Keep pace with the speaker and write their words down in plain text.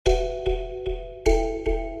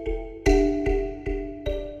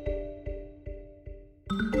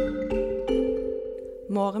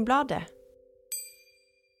Morgenbladet.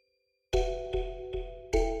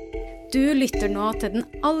 Du lytter nå til den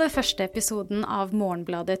aller første episoden av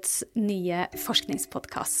Morgenbladets nye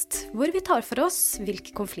forskningspodcast, hvor vi tar for oss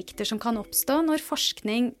hvilke konflikter som kan oppstå når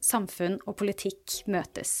forskning, samfunn og politikk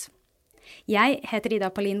møtes. Jeg heter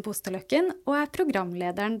Ida Palin Bosteløkken og er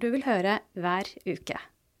programlederen du vil høre hver uke.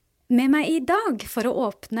 Med meg i dag for å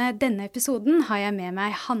åpne denne episoden har jeg med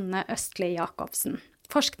meg Hanne Østli Jacobsen,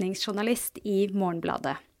 forskningsjournalist i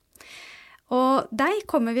Morgenbladet. Og deg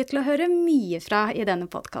kommer vi til å høre mye fra i denne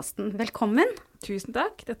podcasten. Velkommen. Tusen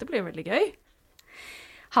takk, dette blir veldig gøy.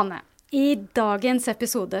 Hanne, i dagens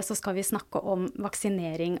episode så skal vi snakke om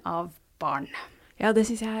vaksinering av barn. Ja, det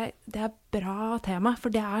synes jeg det er bra tema,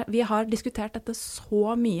 for vi har diskutert dette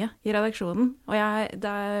så mye i redaksjonen, og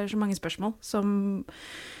det er så mange spørsmål som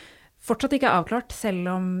fortsatt ikke er avklart. Selv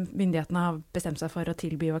om myndighetene har bestemt seg for å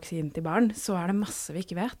tilby vaksinen til barn, så er det masse vi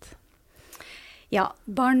ikke vet. Ja,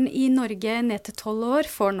 barn i Norge ned til 12 år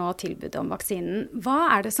får nå tilbud om vaksinen.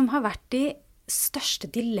 Hva er det som har vært de største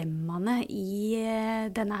dilemmaene i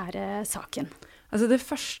denne her saken? Altså det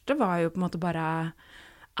første var jo på en måte bare,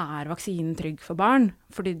 er vaksinen trygg for barn?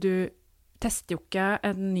 Fordi du tester jo ikke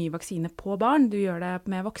en ny vaksine på barn, du gjør det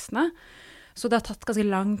med voksne. Så det har tatt ganske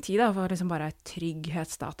lang tid da, for liksom bare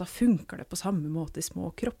trygghetsdata. Funker det på samme måte i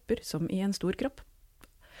små kropper som i en stor kropp?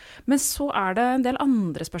 Men så er det en del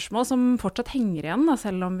andre spørsmål som fortsatt henger igjen, da,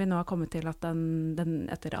 selv om vi nå har kommet til at den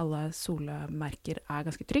etter alle solemerker er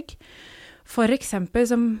ganske trygg. For eksempel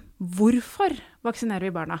som, hvorfor vaksinerer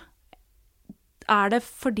vi barna? Er det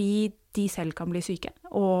fordi de selv kan bli syke,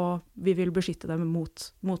 og vi vil beskytte dem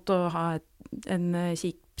mot å ha en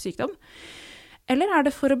kjip sykdom? Eller er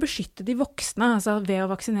det for å beskytte de voksne? Altså ved å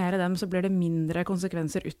vaksinere dem så blir det mindre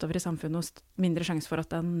konsekvenser utover i samfunnet, og mindre sjanse for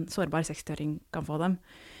at en sårbar 60-åring kan få dem.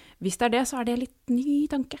 Hvis det er det, så er det litt ny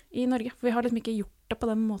tanke i Norge, for vi har liksom ikke gjort det på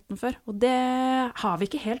den måten før. Og det har vi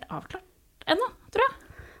ikke helt avklart ennå, tror jeg.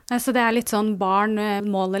 Så det er litt sånn barn,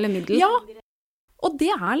 mål eller middel? Ja, og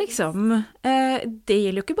det er liksom, det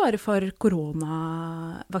gjelder jo ikke bare for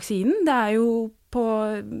koronavaksinen. Det er jo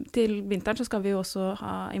til vinteren så skal vi jo også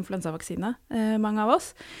ha influensavaksine, mange av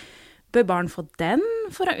oss. Bør barn få den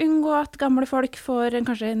for å unngå at gamle folk får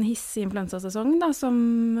kanskje en hissig influensasesong da,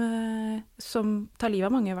 som tar livet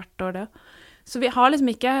av mange hvert år det. Så vi har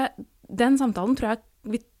liksom ikke, den samtalen tror jeg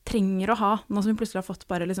vi trenger å ha, nå som vi plutselig har fått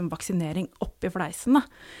bare liksom vaksinering opp i fleisen da.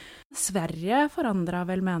 Sverige forandret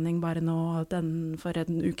vel mening bare nå for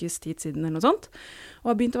en ukes tid siden eller noe sånt,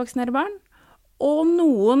 og har begynt å vaksinere barn. Og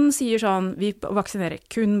noen sier sånn, vi vaksinerer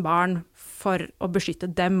kun barn for å beskytte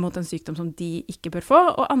dem mot en sykdom som de ikke bør få,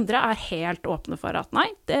 og andre er helt åpne for at nei,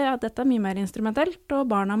 dette er mye mer instrumentelt, og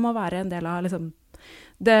barna må være en del av liksom,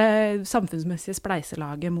 det samfunnsmessige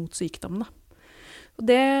spleiselaget mot sykdom. Da. Og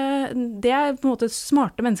det er på en måte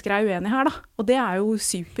smarte mennesker er uenige her, da, og det er jo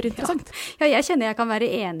superinteressant. Ja, jeg kjenner jeg kan være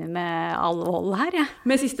enig med all hold her, ja.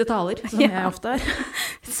 Med siste taler, som jeg ofte er.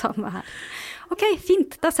 Samme her. Ok,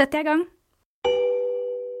 fint, da setter jeg i gang.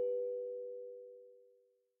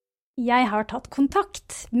 Jeg har tatt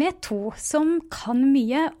kontakt med to som kan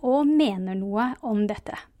mye og mener noe om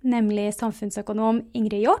dette, nemlig samfunnsøkonom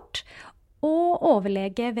Ingrid Hjort og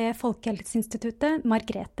overlege ved Folkehelseinstituttet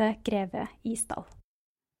Margrethe Greve Isdal.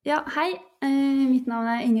 Ja, hei. Mitt navn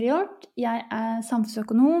er Ingrid Hjort. Jeg er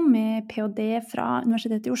samfunnsøkonom med PhD fra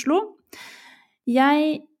Universitetet i Oslo.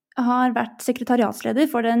 Jeg har vært sekretariatsleder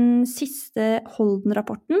for den siste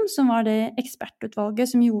Holden-rapporten, som var det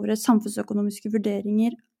ekspertutvalget som gjorde samfunnsøkonomiske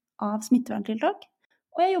vurderinger av smitteverntiltak.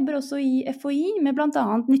 Og jeg jobber også i FHI med blant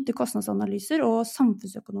annet nytte-kostnadsanalyser og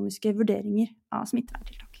samfunnsøkonomiske vurderinger av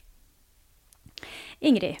smitteverntiltak.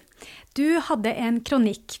 Ingrid, du hadde en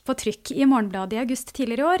kronikk på trykk i Morgenbladet i august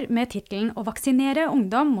tidligere i år med titelen «Å vaksinere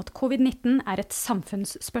ungdom mot covid-19 er et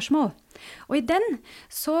samfunnsspørsmål». Og i den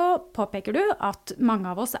så påpeker du at mange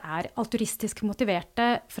av oss er altruistisk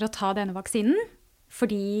motiverte for å ta denne vaksinen,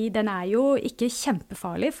 fordi den er jo ikke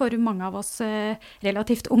kjempefarlig for mange av oss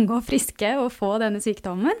relativt unge og friske å få denne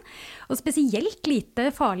sykdommen. Og spesielt lite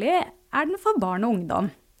farlig er den for barn og ungdom.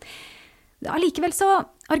 Allikevel så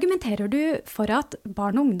argumenterer du for at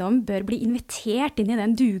barn og ungdom bør bli invitert inn i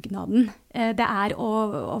den dugnaden det er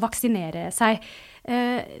å vaksinere seg.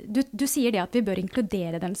 Du sier det at vi bør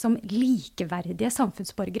inkludere dem som likeverdige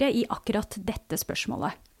samfunnsborgere i akkurat dette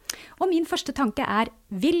spørsmålet. Og min første tanke er,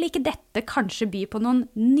 vil ikke dette kanskje by på noen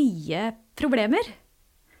nye problemer?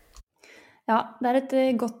 Ja, det er et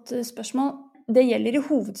godt spørsmål. Det gjelder i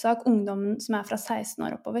hovedsak ungdommen som er fra 16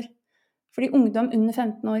 år oppover. Fordi ungdom under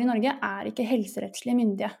 15 år i Norge er ikke helserettslig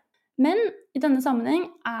myndige. Men i denne sammenheng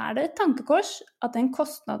det et tankekors at den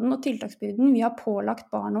kostnaden og tiltaksbyrden vi har pålagt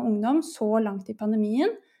barn og ungdom så langt i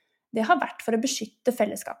pandemien, det har vært for å beskytte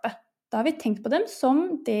fellesskapet. Da har vi tenkt på dem som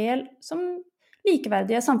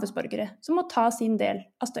likeverdige samfunnsborgere, som må ta sin del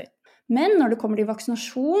av støyten. Men når det kommer til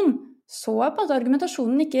vaksinasjon, så på en måte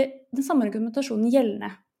argumentasjonen ikke den samme argumentasjonen gjeldende.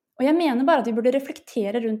 Og jeg mener bare at vi burde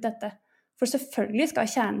reflektere rundt dette, for selvfølgelig skal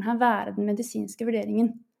kjernen her være den medisinske vurderingen.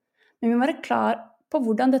 Men vi må være klar på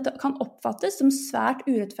hvordan dette kan oppfattes som svært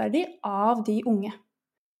urettferdig av de unge.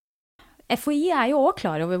 FHI jo også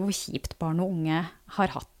klar over hvor kjipt barn og unge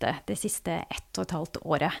har hatt det siste 1,5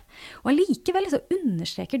 året. Og likevel så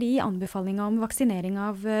understreker de i anbefalingen om vaksinering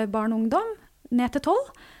av barn og ungdom ned til 12,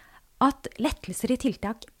 at lettelser i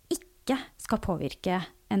tiltak ikke skal påvirke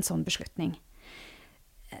en sånn beslutning.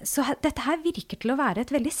 Så dette her virker til å være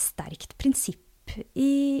et veldig sterkt prinsipp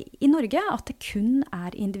i Norge, at det kun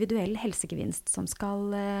individuell helsegevinst som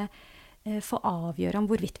skal få avgjøre om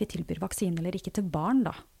hvorvidt vi tilbyr vaksine eller ikke til barn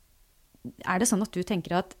da. Det sånn at du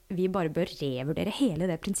tenker at vi bare bør revurdere hele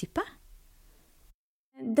det prinsippet?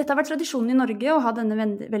 Dette har vært tradisjonen i Norge å ha denne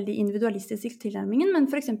veldig individualistiske tilnærmingen, men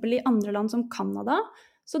for eksempel i andre land som Canada,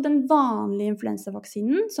 så den vanlige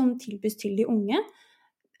influensavaksinen som tilbys til de unge,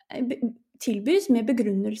 tilbys med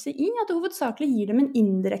begrunnelse i at det hovedsakelig gir dem en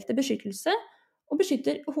indirekte beskyttelse og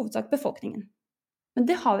beskytter hovedsak befolkningen. Men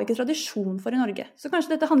det har vi ikke tradisjon for i Norge, så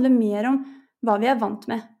kanskje dette handler mer om hva vi vant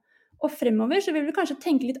med. Og fremover så vil vi kanskje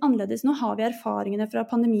tenke litt annerledes. Nå har vi erfaringene fra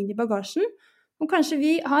pandemien i bagasjen, og kanskje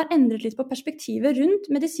vi har endret litt på perspektivet rundt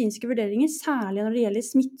medisinske vurderinger, særlig når det gjelder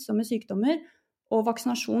smittsomme sykdommer og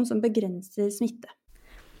vaksinasjon som begrenser smitte.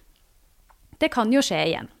 Det kan jo skje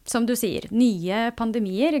igjen, som du sier, nye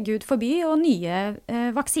pandemier, Gud forby, og nye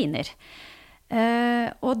vaksiner.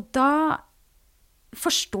 Og da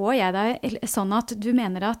forstår jeg deg sånn at du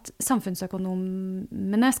mener at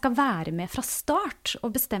samfunnsøkonomene skal være med fra start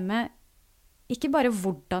og bestemme ikke bare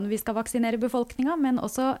hvordan vi skal vaksinere befolkningen, men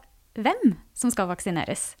også hvem som skal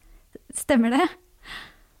vaksineres. Stemmer det?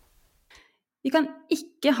 Vi kan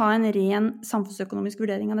ikke ha en ren samfunnsøkonomisk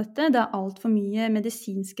vurdering av dette. Det alt for mye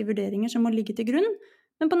medisinske vurderinger som må ligge til grunn.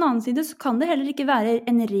 Men på den annen side så kan det heller ikke være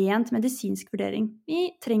en rent medisinsk vurdering.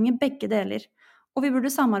 Vi trenger begge deler, og vi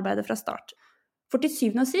burde samarbeide fra start. For til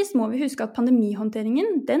syvende og sist må vi huske at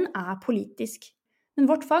pandemihåndteringen, den politisk. Men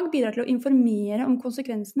vårt fag bidrar til å informere om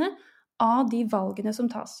konsekvensene av de valgene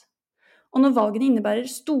som tas. Og når valgene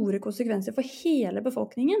innebærer store konsekvenser for hele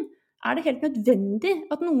befolkningen, det helt nødvendig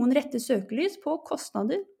at noen retter søkelys på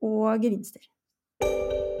kostnader og gevinster.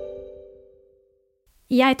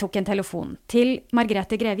 Jeg tok en telefon til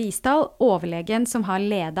Margrethe Greve Isdal, overlegen som har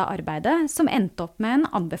ledet arbeidet, som endte opp med en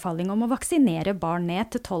anbefaling om å vaksinere barn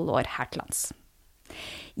ned til 12 år her til lands.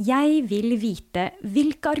 Jeg vil vite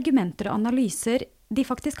hvilke argumenter og analyser de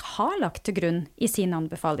faktisk har lagt til grunn i sin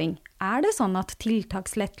anbefaling. Det sånn at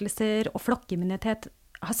tiltakslettelser og flokkimmunitet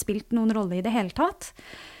har spilt noen rolle i det hele tatt?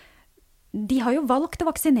 De har jo valgt å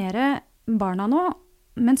vaksinere barna nå,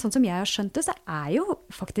 men sånn som jeg har skjønt det, så jo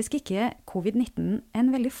faktisk ikke covid-19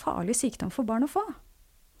 en veldig farlig sykdom for barn å få.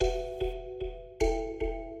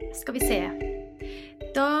 Skal vi se.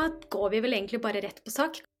 Da går vi vel egentlig bare rett på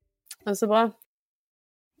sak. Så bra.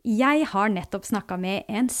 Jeg har nettopp snakket med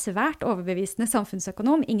en svært overbevisende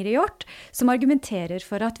samfunnsøkonom, Ingrid Hjort, som argumenterer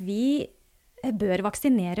for at vi bør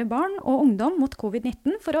vaksinere barn og ungdom mot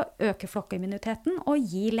covid-19 for å øke flokkimmuniteten og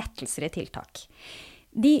gi lettelser i tiltak.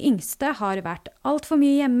 De yngste har vært alt for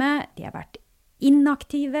mye hjemme, de har vært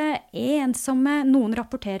inaktive, ensomme, noen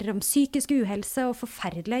rapporterer om psykisk uhelse og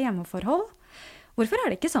forferdelige hjemmeforhold. Hvorfor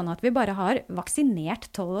det ikke sånn at vi bare har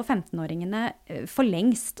vaksinert 12- og 15-åringene for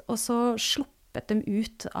lengst, og så sluppet dem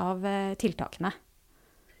ut av tiltakene?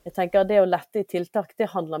 Jeg tenker at det å lette i tiltak,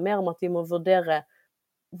 det handler mer om at vi må vurdere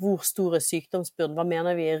hvor stor sykdomsbyrden, hva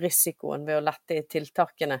mener vi risikoen ved å lette i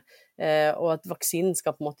tiltakene, og at vaksinen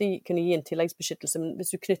skal på en måte kunne gi en tilleggsbeskyttelse. Men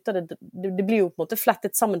hvis du knytter det blir jo på en måte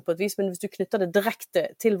flettet sammen på et vis, men hvis du knytter det direkte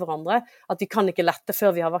til hverandre, at vi kan ikke lette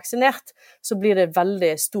før vi har vaksinert, så blir det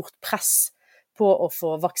veldig stort press på å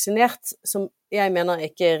få vaksinert, som jeg mener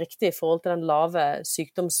ikke riktig i forhold til den lave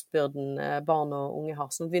sykdomsbyrden barn og unge har.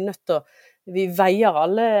 Så vi veier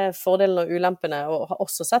alle fordelene og ulempene, og har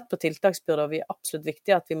også sett på tiltaksbyrder, og vi absolutt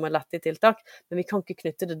viktig at vi må lette i tiltak, men vi kan ikke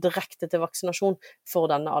knytte det direkte til vaksinasjon for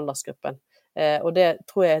denne aldersgruppen. Og det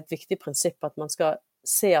tror jeg et viktig prinsipp, at man skal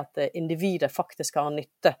se at individet faktisk har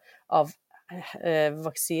nytte av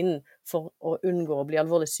vaksinen for å unngå å bli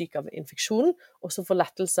alvorlig syk av infeksjonen, og så få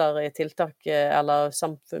lettelser i tiltak eller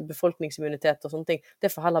befolkningsimmunitet og sånne ting.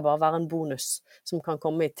 Det får heller bare være en bonus som kan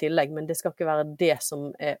komme i tillegg, men det skal ikke være det som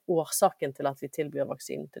er årsaken til at vi tilbyr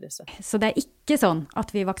vaksinen til disse. Så det er ikke sånn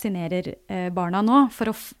at vi vaksinerer barna nå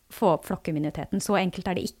for å få opp flokkimmuniteten? Så enkelt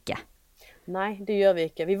er det ikke? Nei, det gjør vi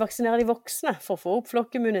ikke. Vi vaksinerer de voksne for å få opp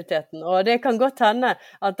flokkimmuniteten, og det kan godt hende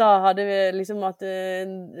at da hadde vi liksom at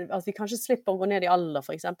vi kanskje slipper å gå ned i alder,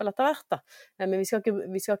 for eksempel, etter hvert da. Men vi skal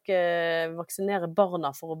ikke vaksinere barna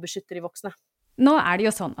for å beskytte de voksne. Nå er det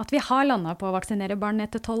jo sånn at vi har landet på å vaksinere barn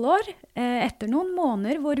etter 12 år, etter noen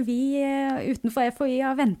måneder hvor vi utenfor FHI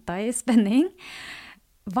har ventet i spenning.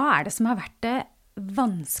 Hva er det som har vært det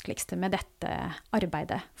vanskeligste med dette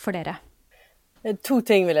arbeidet for dere? 2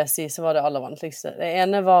 ting vil jeg si som var det aller vanskeligste. Det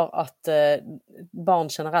ene var at barn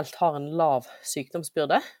generelt har en lav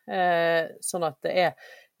sykdomsbyrde, sånn at det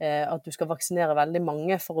at du skal vaksinere veldig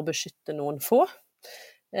mange for å beskytte noen få,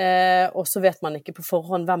 og så vet man ikke på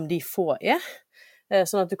forhånd hvem de få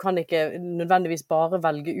sånn at du kan ikke nødvendigvis bare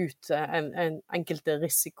velge ut enkelte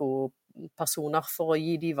risikopersoner for å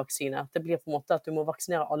gi de vaksiner. Det blir på en måte at du må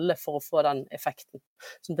vaksinere alle for å få den effekten.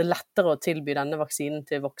 Så det er lettere å tilby denne vaksinen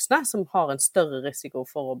til voksne som har en større risiko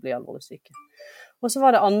for å bli alvorlig syke. Og så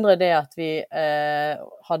var det andre det at vi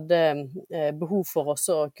hadde behov for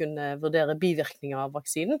også å kunne vurdere bivirkninger av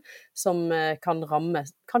vaksinen, som kan ramme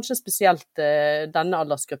kanskje spesielt denne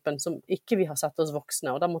aldersgruppen som ikke vi har sett oss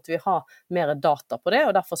voksne, og da måtte vi ha mer data på det,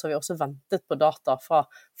 og derfor har vi også ventet på data fra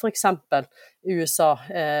for eksempel USA,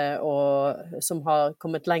 som har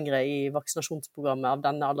kommet lengre i vaksinasjonsprogrammet av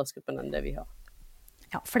denne aldersgruppen enn det vi har.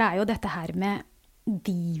 Ja, for det er jo dette her med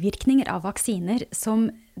bivirkninger av vaksiner som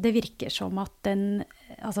det virker som at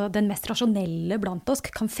den mest rasjonelle blant oss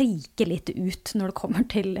kan frike litt ut når det kommer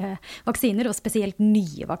til vaksiner, og spesielt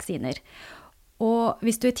nye vaksiner. Og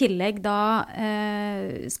hvis du i tillegg da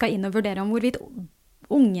skal inn og vurdere om hvorvidt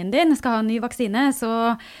ungen din skal ha en ny vaksine,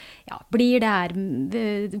 så blir det her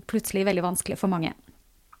plutselig veldig vanskelig for mange.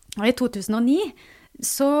 Og i 2009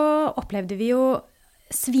 så opplevde vi jo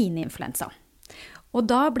svineinfluensa. Og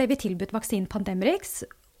da ble vi tilbudt vaksinen Pandemrix,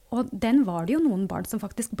 og den var det jo noen barn som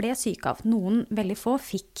faktisk ble syke av. Noen veldig få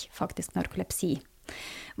fikk faktisk narkolepsi.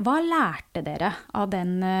 Hva lærte dere av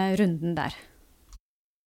den runden der?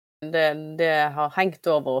 Det har hengt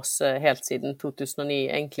over oss helt siden 2009,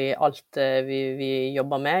 egentlig alt vi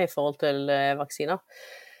jobber med i forhold til vaksiner.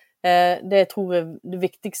 Det jeg tror det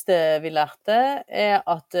viktigste vi lærte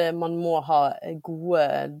at man må ha gode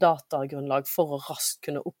datagrunnlag for å raskt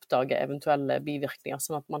kunne oppdage eventuelle bivirkninger,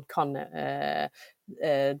 sånn at man kan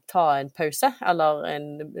ta en pause eller en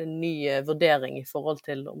ny vurdering i forhold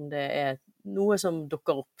til om det noe som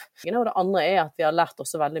dukker opp. Og det andre at vi har lært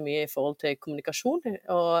også veldig mye i forhold til kommunikasjon,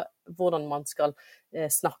 og hvordan man skal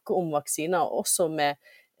snakke om vaksiner, også med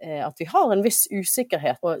at vi har en viss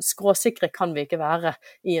usikkerhet, og skråsikre kan vi ikke være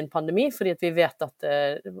i en pandemi, fordi at vi vet at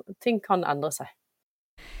ting kan endre seg.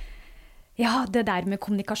 Ja, det der med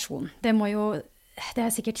kommunikasjon, det er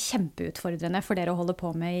sikkert kjempeutfordrende for dere å holde på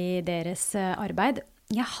med i deres arbeid.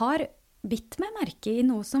 Jeg har bitt meg merke i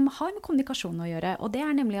noe som har med kommunikasjon å gjøre, og det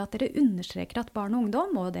er nemlig at dere understreker at barn og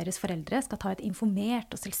ungdom og deres foreldre skal ta et informert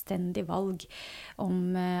og selvstendig valg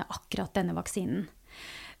om akkurat denne vaksinen.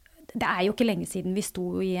 Det er jo ikke lenge siden vi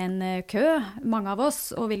sto i en kø, mange av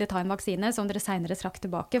oss, og ville ta en vaksine som dere senere trakk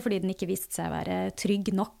tilbake, fordi den ikke viste seg å være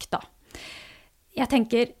trygg nok da. Jeg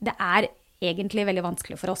tenker det er egentlig veldig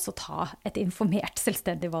vanskelig for oss å ta et informert,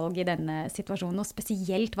 selvstendig valg i denne situasjonen, og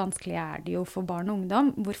spesielt vanskelig er det jo for barn og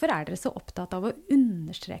ungdom. Hvorfor er dere så opptatt av å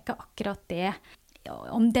understreke akkurat det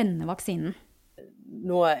om denne vaksinen?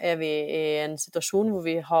 Nå vi i en situasjon hvor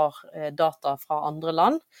vi har data fra andre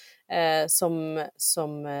land som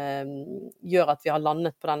gjør at vi har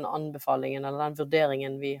landet på den anbefalingen eller den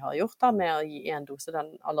vurderingen vi har gjort da, med å gi 1 dose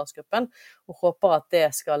den aldersgruppen, og håper at det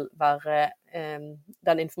skal være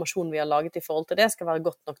den informasjonen vi har laget i forhold til det skal være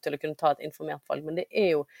godt nok til å kunne ta et informert valg. Men det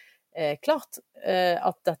jo klart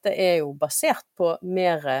at dette jo basert på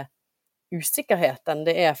mer usikkerhet enn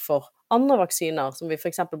det for andre vaksiner, som vi for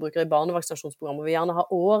eksempel bruker i barnevaksinasjonsprogram, hvor vi gjerne har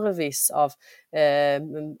årevis av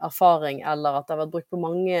erfaring, eller at det har vært brukt på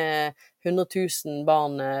mange 100 000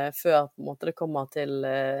 barn før på en måte det kommer til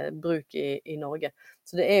bruk i Norge.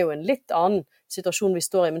 Så det jo en litt annen situasjon vi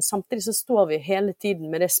står i, men samtidig så står vi hele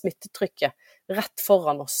tiden med det smittetrykket rett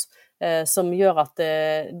foran oss, som gjør at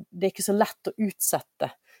det ikke så lett å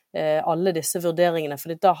utsette alle disse vurderingene,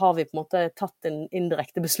 for da har vi på en måte tatt en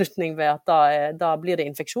indirekte beslutning ved at da blir det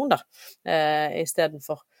infeksjon i stedet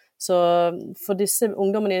for. Så for disse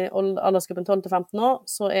ungdommene i aldersgruppen 12-15 år,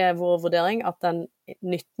 så vår vurdering at den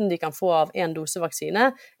nytten de kan få av en dose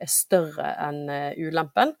vaksine større enn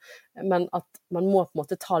ulempen, men at man må på en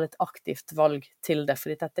måte ta litt aktivt valg til det,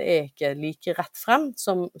 fordi dette ikke like rett frem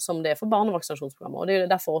som det for barnevaksinasjonsprogrammet. Og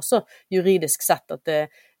det derfor også juridisk sett at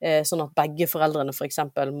det sånn at begge foreldrene for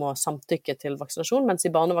eksempel må samtykke til vaksinasjon, mens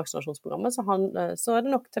i barnevaksinasjonsprogrammet så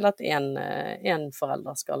det nok til at en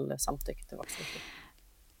forelder skal samtykke til vaksinasjon.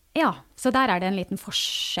 Ja, så der det en liten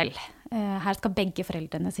forskjell. Her skal begge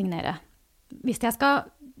foreldrene signere. Hvis jeg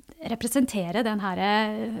skal representere den her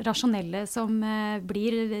rasjonelle som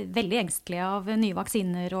blir veldig engstelig av nye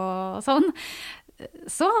vaksiner og sånn,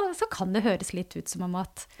 så kan det høres litt ut som om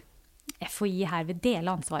at FHI her vil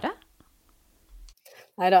dele ansvaret.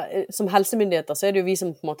 Neida, som helsemyndigheter så det jo vi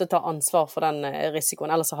som på en måte tar ansvar for den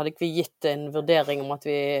risikoen, ellers så hadde ikke vi gitt en vurdering om at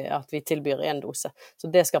vi tilbyr en dose. Så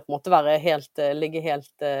det skal på en måte ligge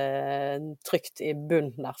helt trygt i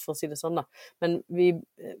bunnen der, for å si det sånn da. Men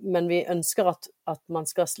vi ønsker at man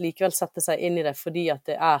skal likevel sette seg inn i det, fordi at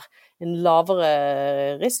det en lavere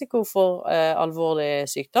risiko for alvorlig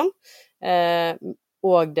sykdom,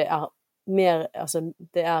 og det mer, altså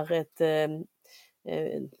det et,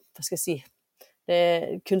 hva skal jeg si,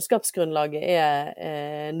 kunnskapsgrunnlaget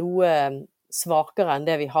noe svakere enn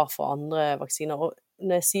det vi har for andre vaksiner, og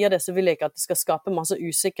når jeg sier det så vil jeg ikke at det skal skape masse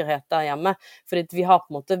usikkerhet der hjemme, fordi vi har på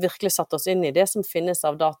en måte virkelig satt oss inn i det som finnes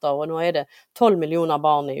av data, og nå det 12 millioner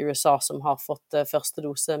barn i USA som har fått første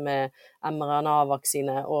dose med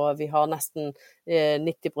mRNA-vaksine, og vi har nesten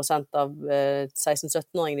 90% av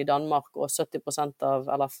 16-17-åringene i Danmark, og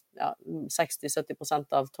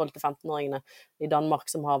 60-70% av 12-15-åringene i Danmark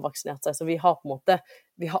som har vaksinert seg, så vi har på en måte,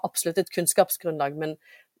 vi har absolutt et kunnskapsgrunnlag, men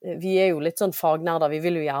vi jo litt sånn fagnerder, vi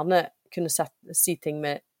vil jo gjerne kunne si ting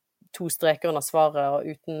med 2 streker under svaret og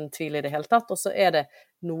uten tvil i det hele tatt, og så det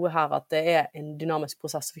noe her at det en dynamisk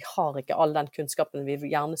prosess, vi har ikke all den kunnskapen vi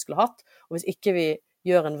gjerne skulle hatt, og hvis ikke vi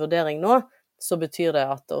gjør en vurdering nå, så betyr det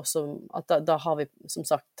at da har vi som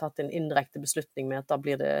sagt tatt en indirekte beslutning med at da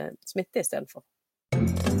blir det smitte i stedet for.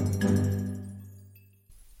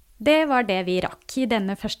 Det var det vi rakk i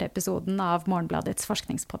denne første episoden av Morgenbladets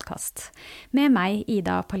forskningspodcast. Med meg,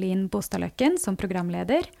 Ida Palin Bostadløkken, som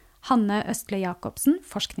programleder, Hanne Østle Jacobsen,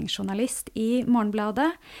 forskningsjournalist i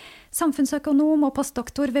Morgenbladet, samfunnsøkonom og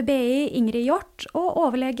postdoktor ved BI Ingrid Hjort, og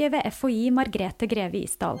overlege ved FHI Margrethe Greve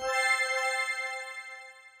Isdal.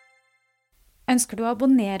 Ønsker du å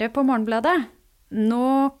abonnere på Morgenbladet?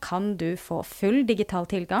 Nå kan du få full digital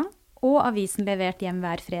tilgang, og avisen levert hjem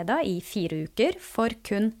hver fredag i 4 uker for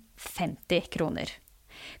kun 50 kroner.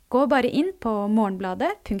 Gå bare inn på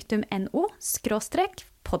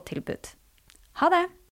morgenbladet.no/podtilbud. Ha det!